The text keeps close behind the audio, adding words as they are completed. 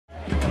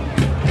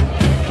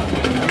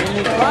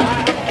Good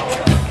block,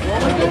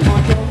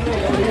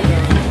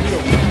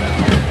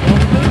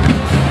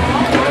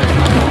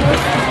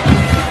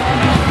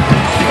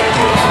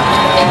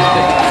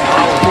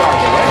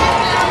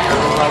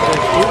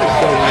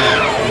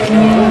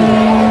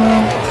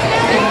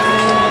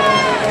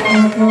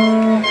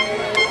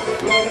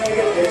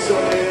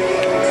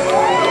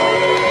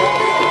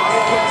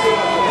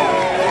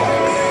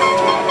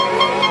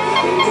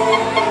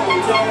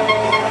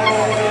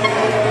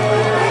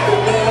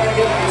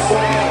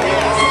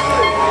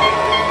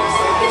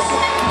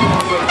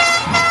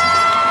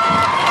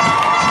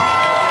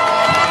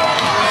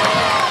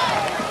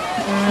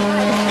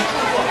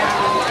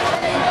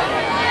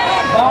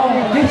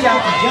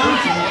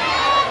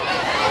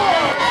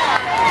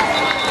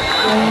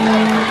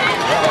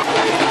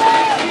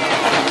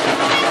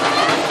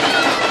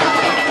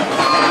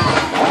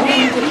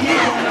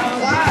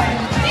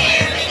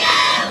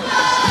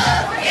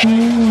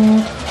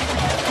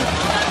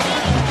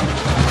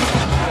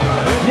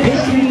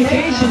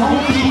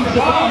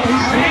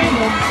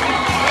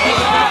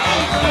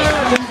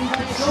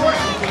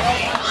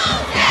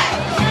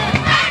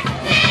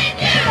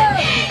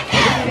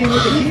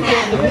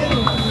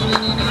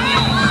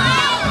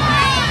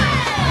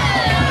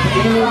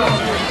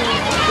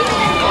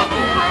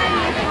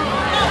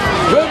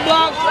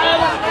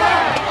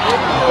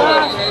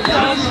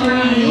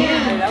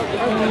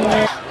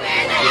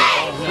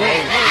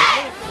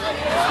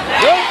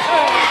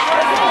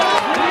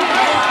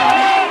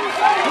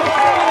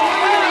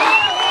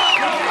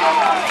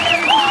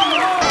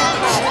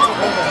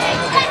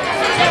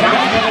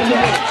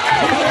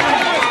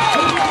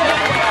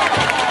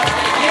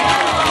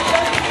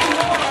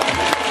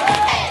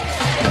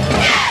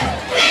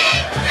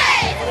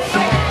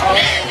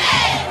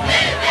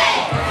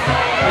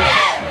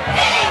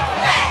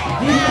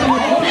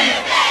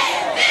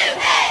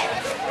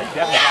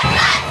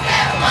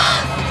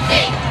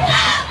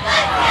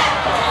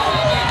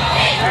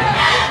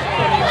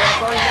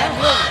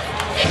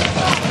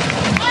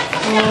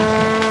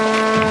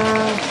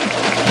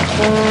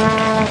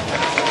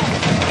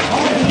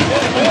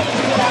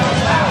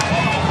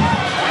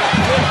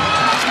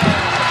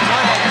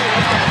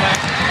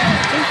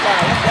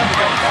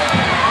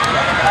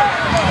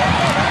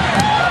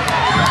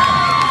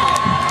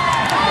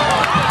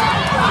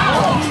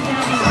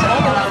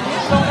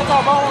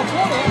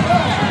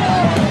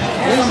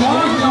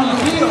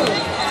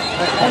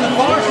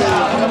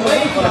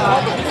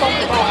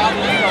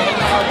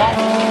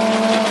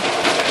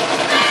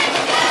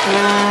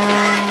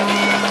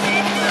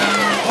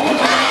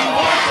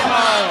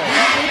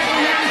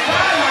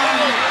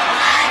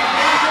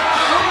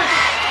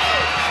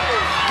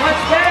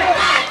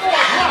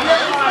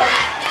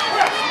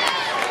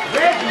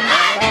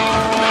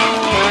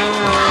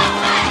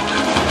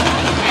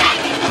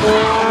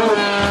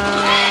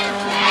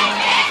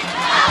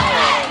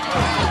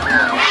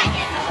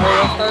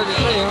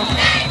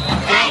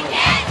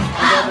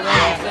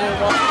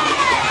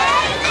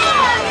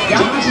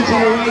 Johnson's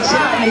on the right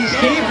side, he's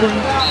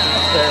capering.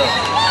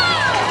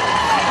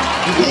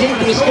 He's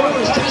able to score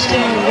his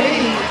touchdown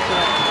lead.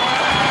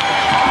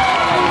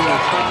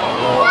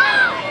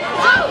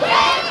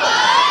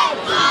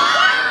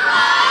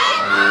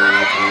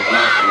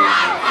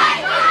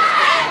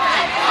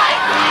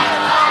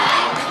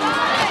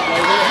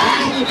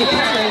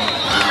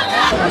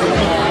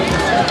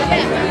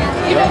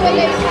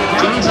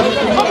 Johnson,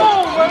 come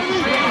on, baby!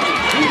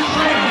 He's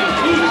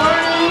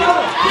burning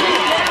up!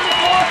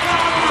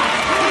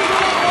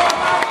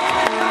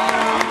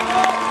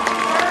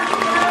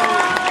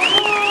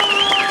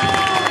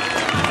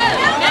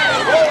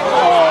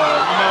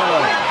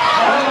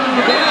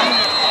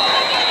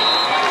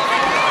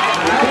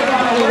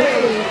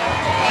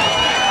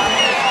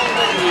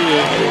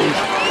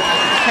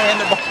 Hand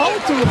the ball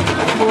to him.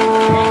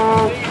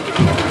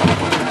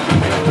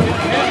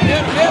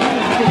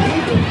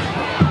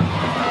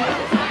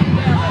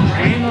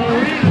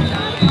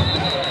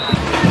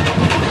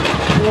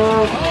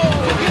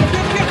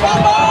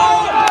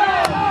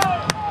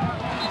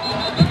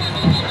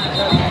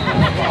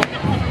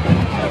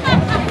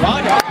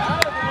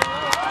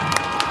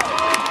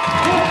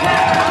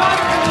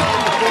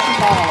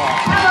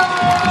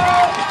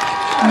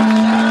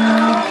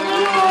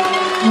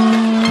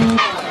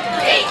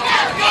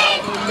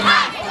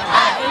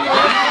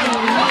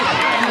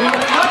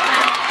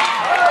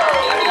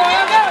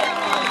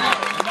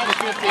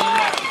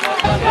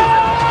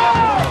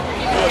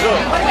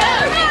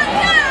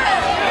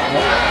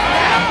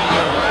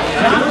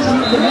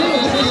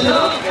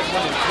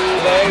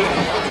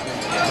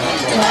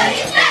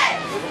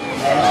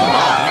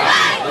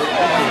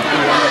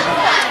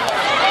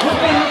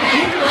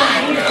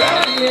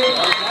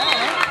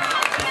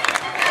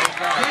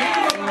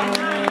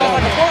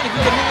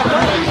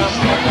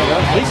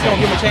 At least don't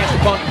give him a chance to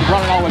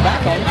run it all the way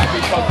back on him.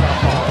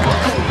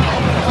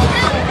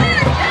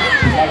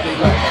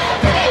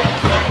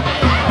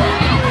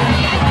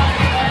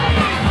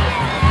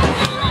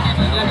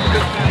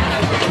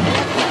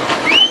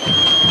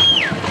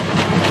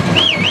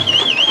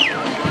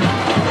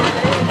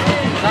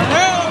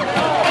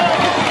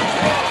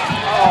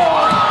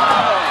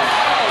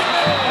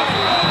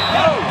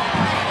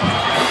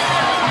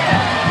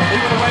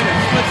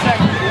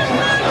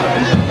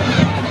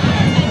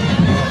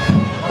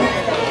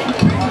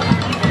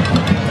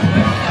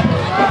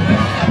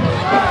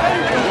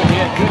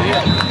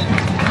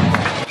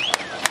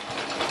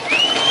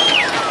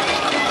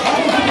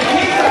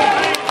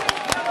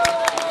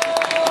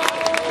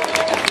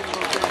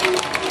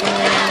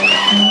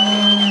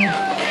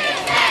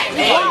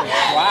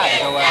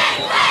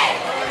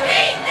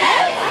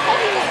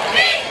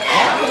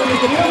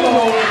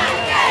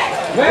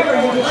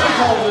 Remember, you can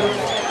hold it.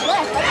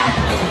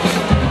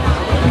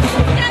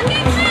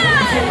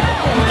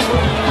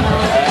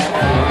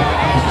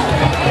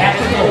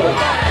 That's a goal.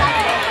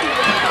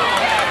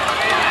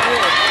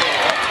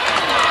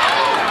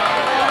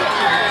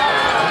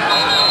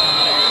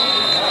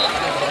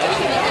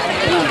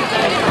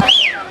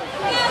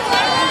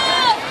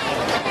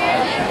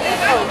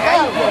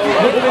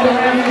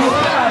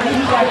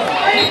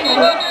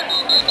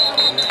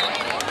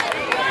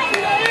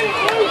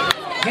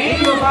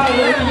 Gain of about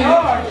 11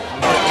 yards.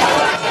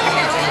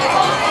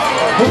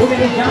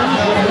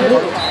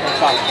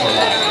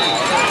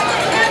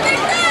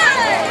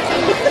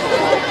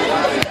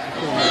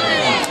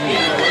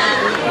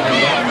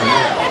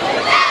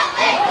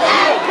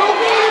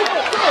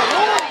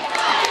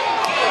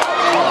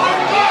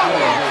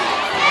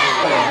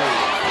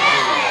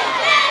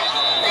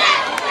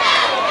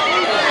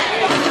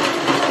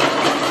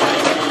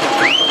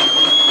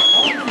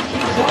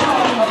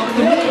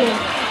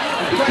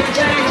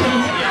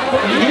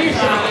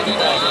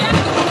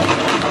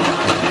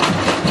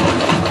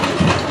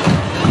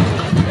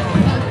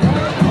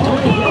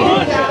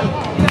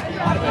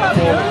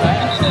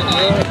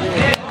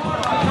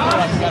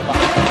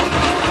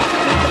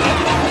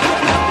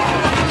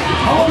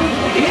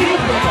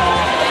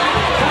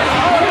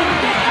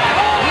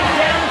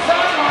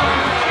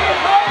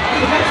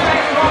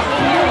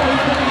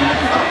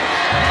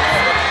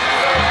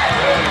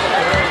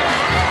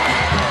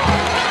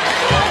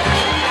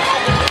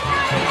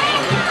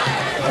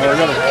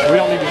 We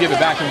don't need to give it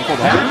back to him for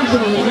the half.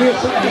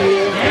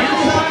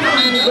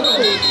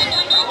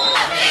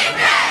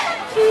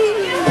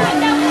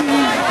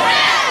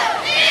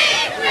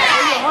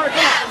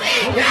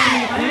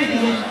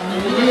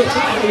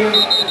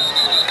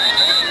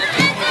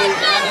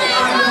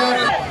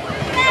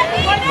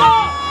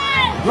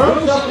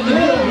 Rose up in the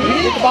middle.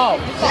 Get the ball.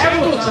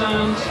 Several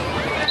times.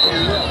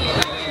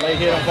 Lay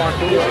hit on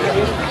Ponchatoula.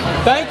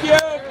 Thank you.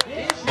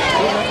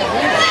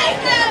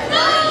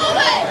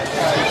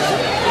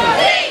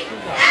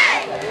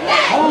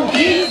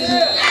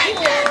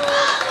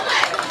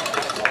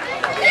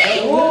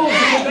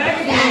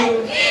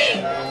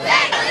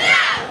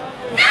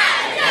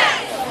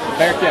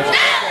 Fair catch.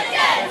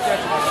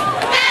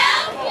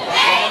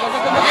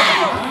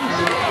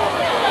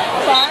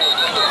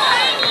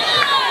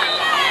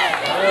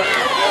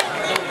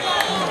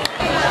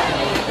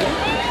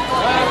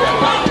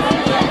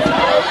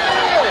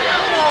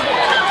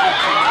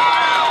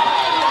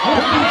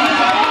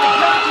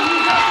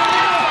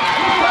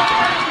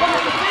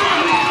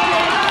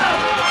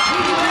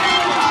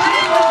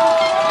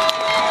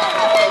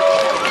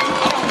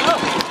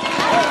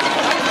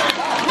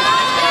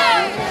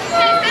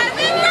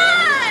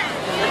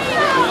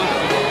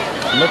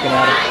 Looking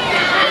at it.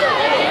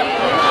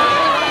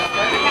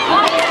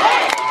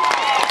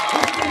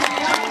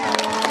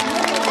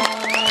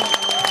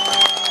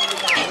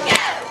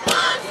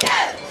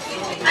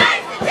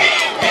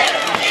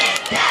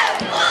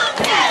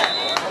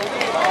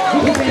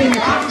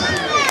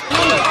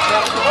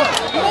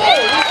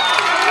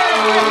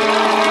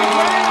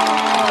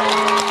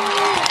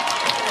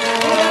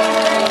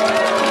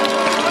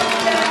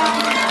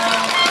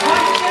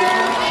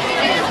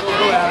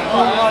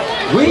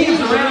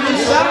 Weaves around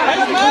inside.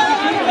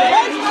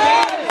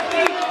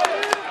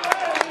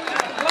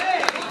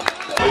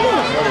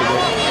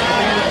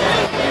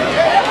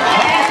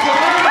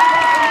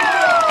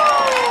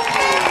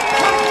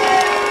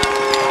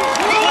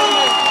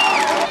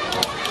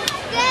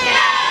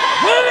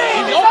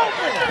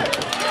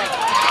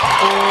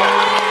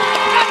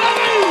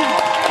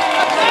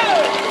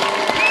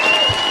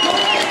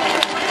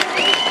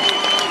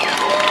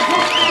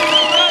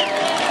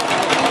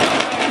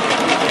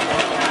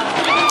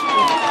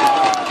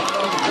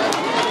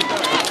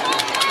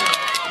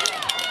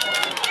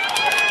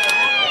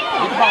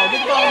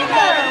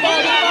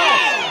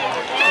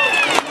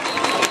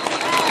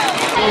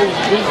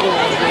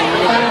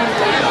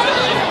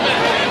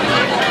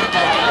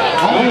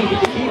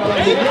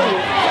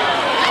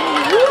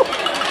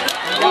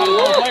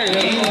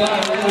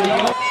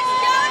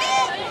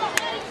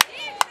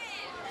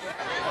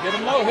 Hit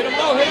him low, hit him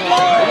low, hit him low!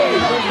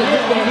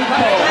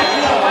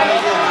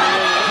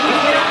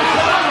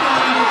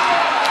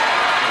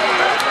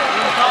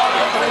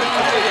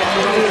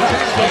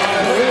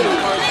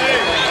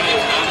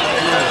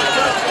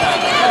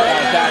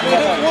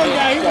 One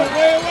guy, he was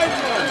way away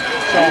from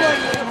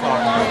him.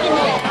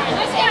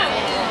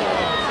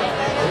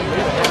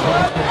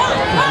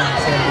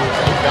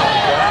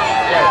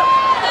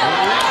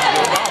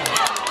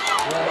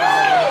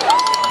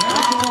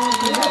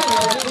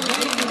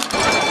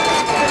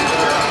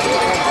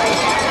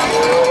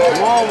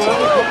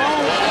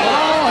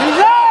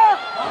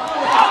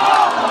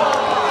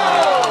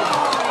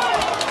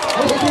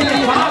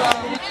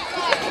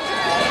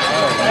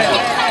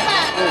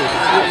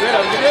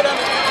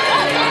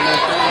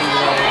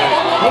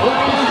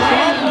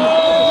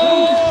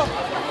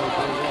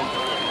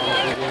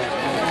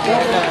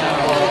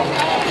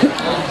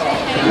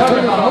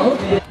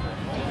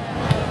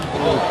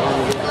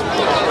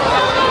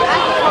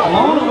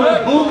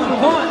 a boom and a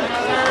punt.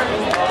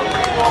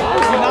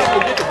 You're not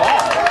going to get the ball.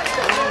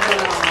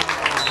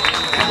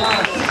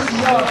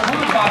 60-yard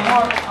punt by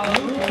Mark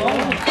Alou.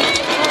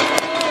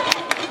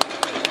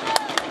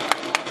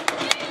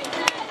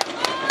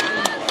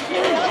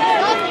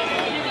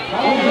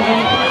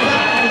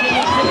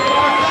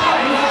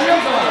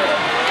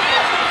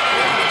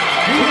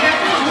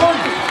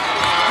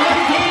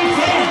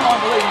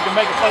 Unbelievable you can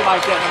make a play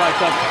like that and nobody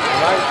touches it.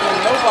 Right?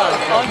 Nobody.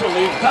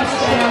 Unbelievable.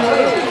 Touchdown,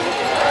 Williams.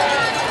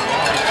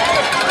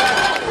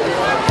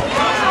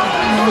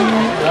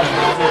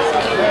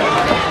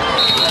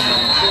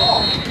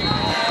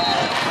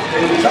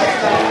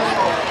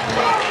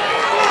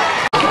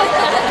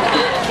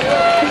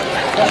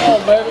 Come on,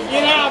 baby.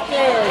 Get out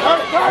there.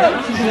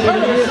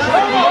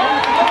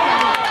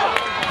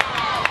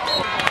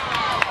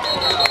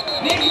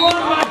 Big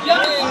one by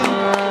Johnson.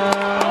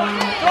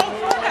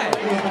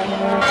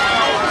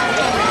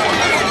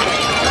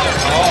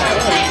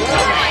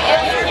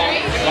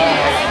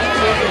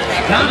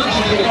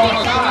 Johnson is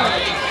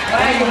offside.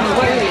 Flag on the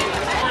way.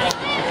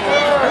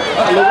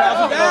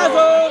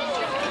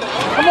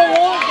 Come on,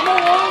 Warren. Come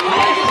on,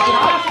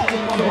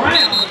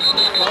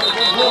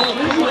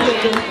 Warren.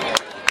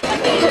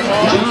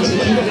 Johnson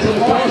keeps it to the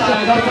far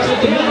side. Up to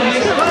the middle.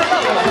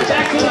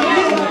 Back to the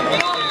middle.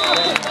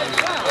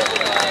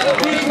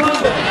 Big run.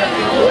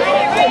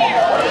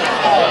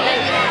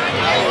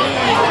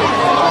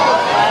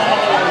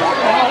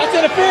 That's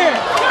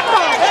interference.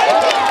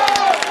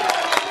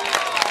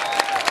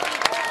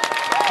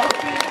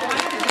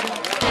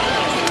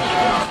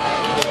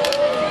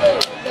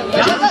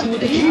 Johnson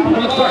with the keeper on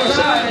the far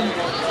side.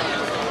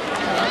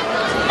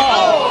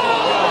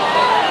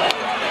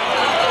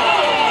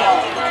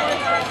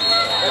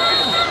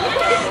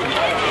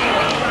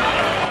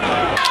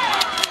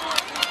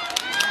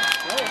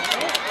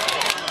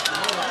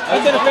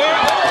 That's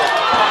interference.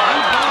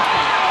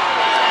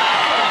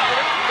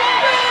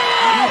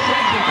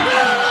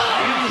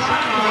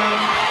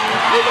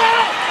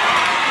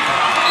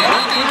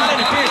 Not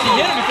interference. He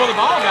hit him before the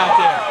ball got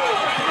there.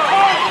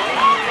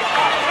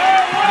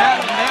 Now.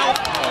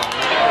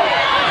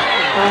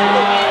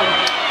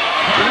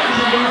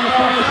 Johnson on the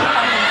far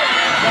side.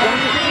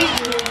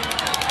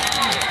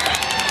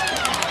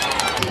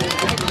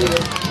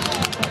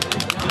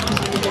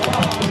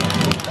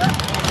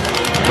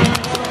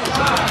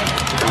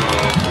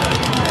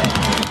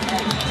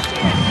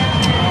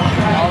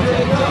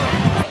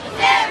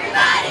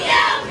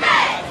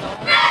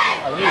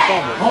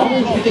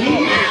 Almost with the key.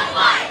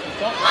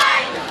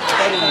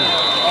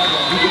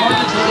 He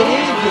marches it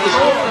in for the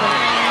score.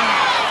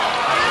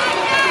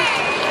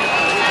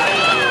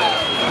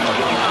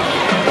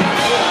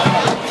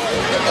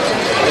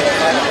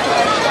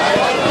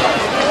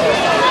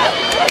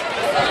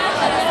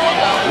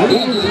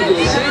 Williams with the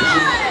reception.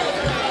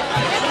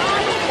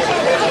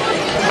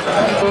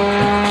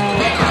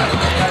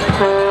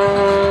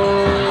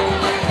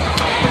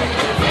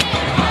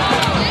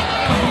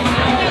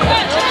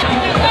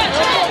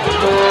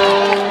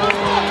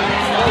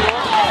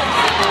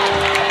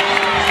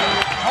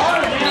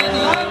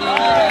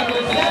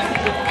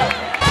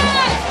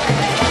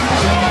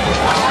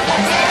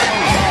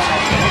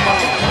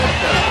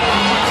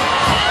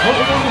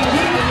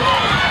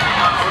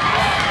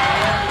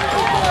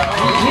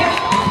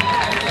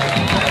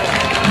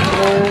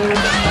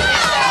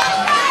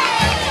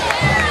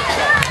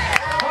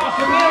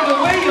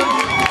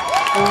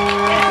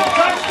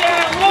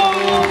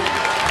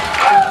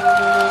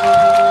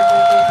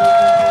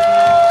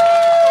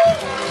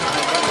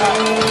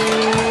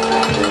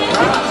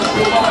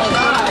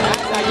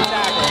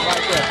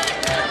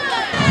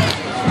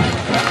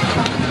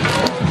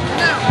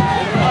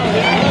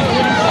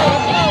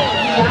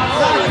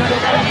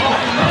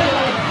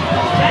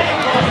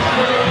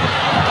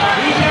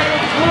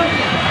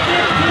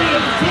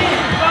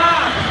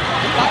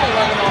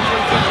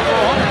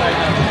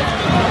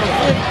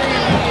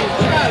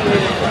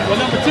 Well,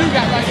 number 2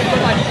 got right there,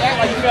 looked like he acted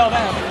like he fell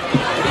down.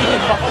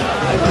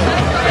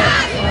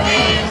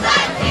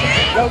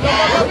 Go, go,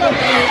 go, go, go.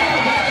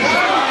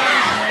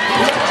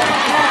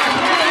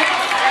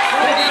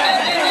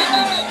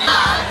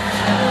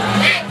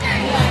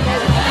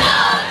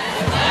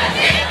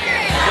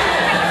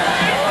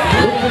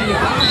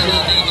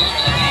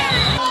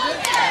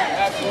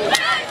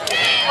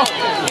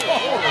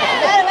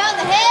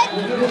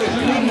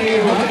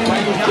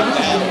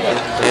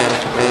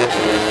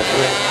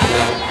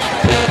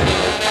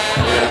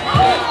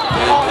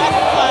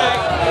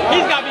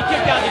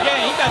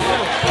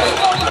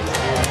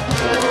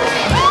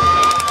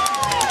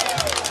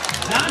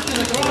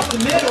 The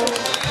middle,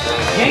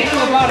 gain of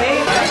about 8.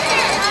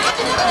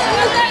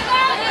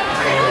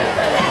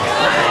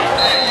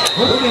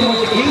 Hooking with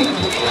the key.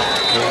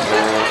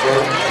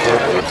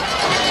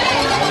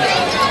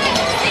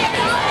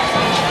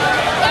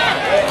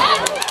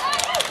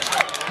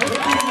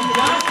 Hooking with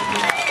Johnson.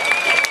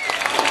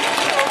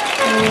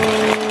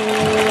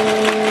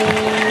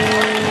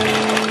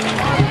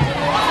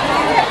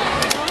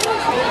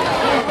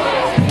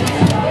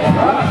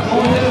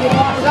 On the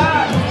far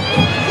side.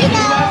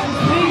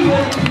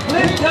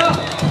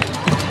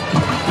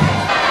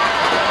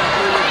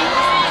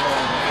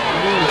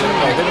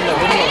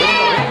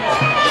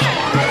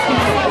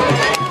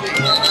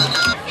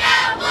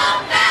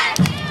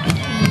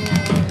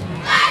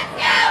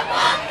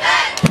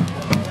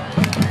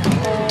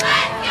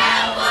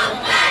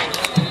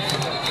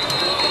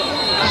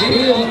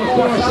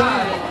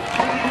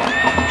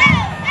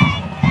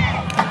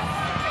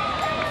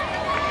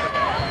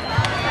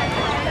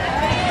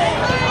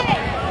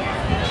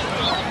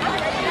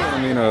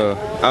 mean,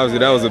 obviously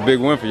that was a big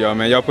win for y'all,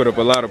 man. Y'all put up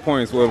a lot of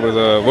points. What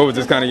was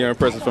just kind of your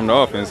impressions from the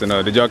offense, and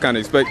did y'all kind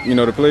of expect,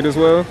 to play this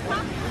well?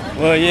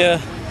 Well, yeah,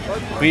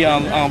 we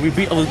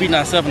was beating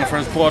ourselves in the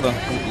first quarter,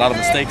 a lot of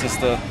mistakes and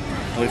stuff.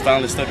 We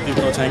finally stuck through.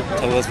 Coach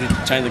told us we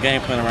changed the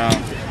game plan around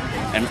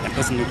and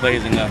put some new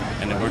plays in there,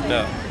 and it worked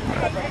out.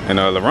 And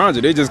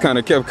Loranger, they just kind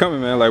of kept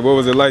coming, man. Like, what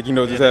was it like,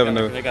 just having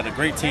They got a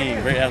great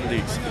team, great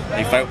athletes.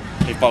 They fought.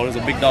 It was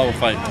a big dog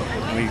fight.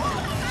 We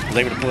was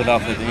able to pull it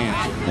off at the end.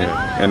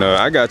 Yeah. And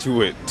I got you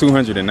with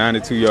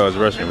 292 yards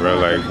rushing, bro.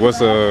 Like, what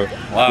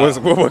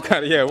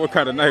kind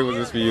of night was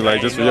this for you?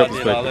 Like, just for your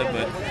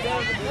perspective.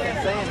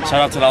 Shout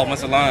out to the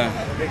offensive line.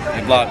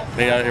 They blocked.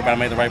 Everybody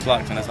made the right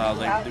blocks, and that's how I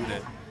was able to do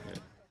that.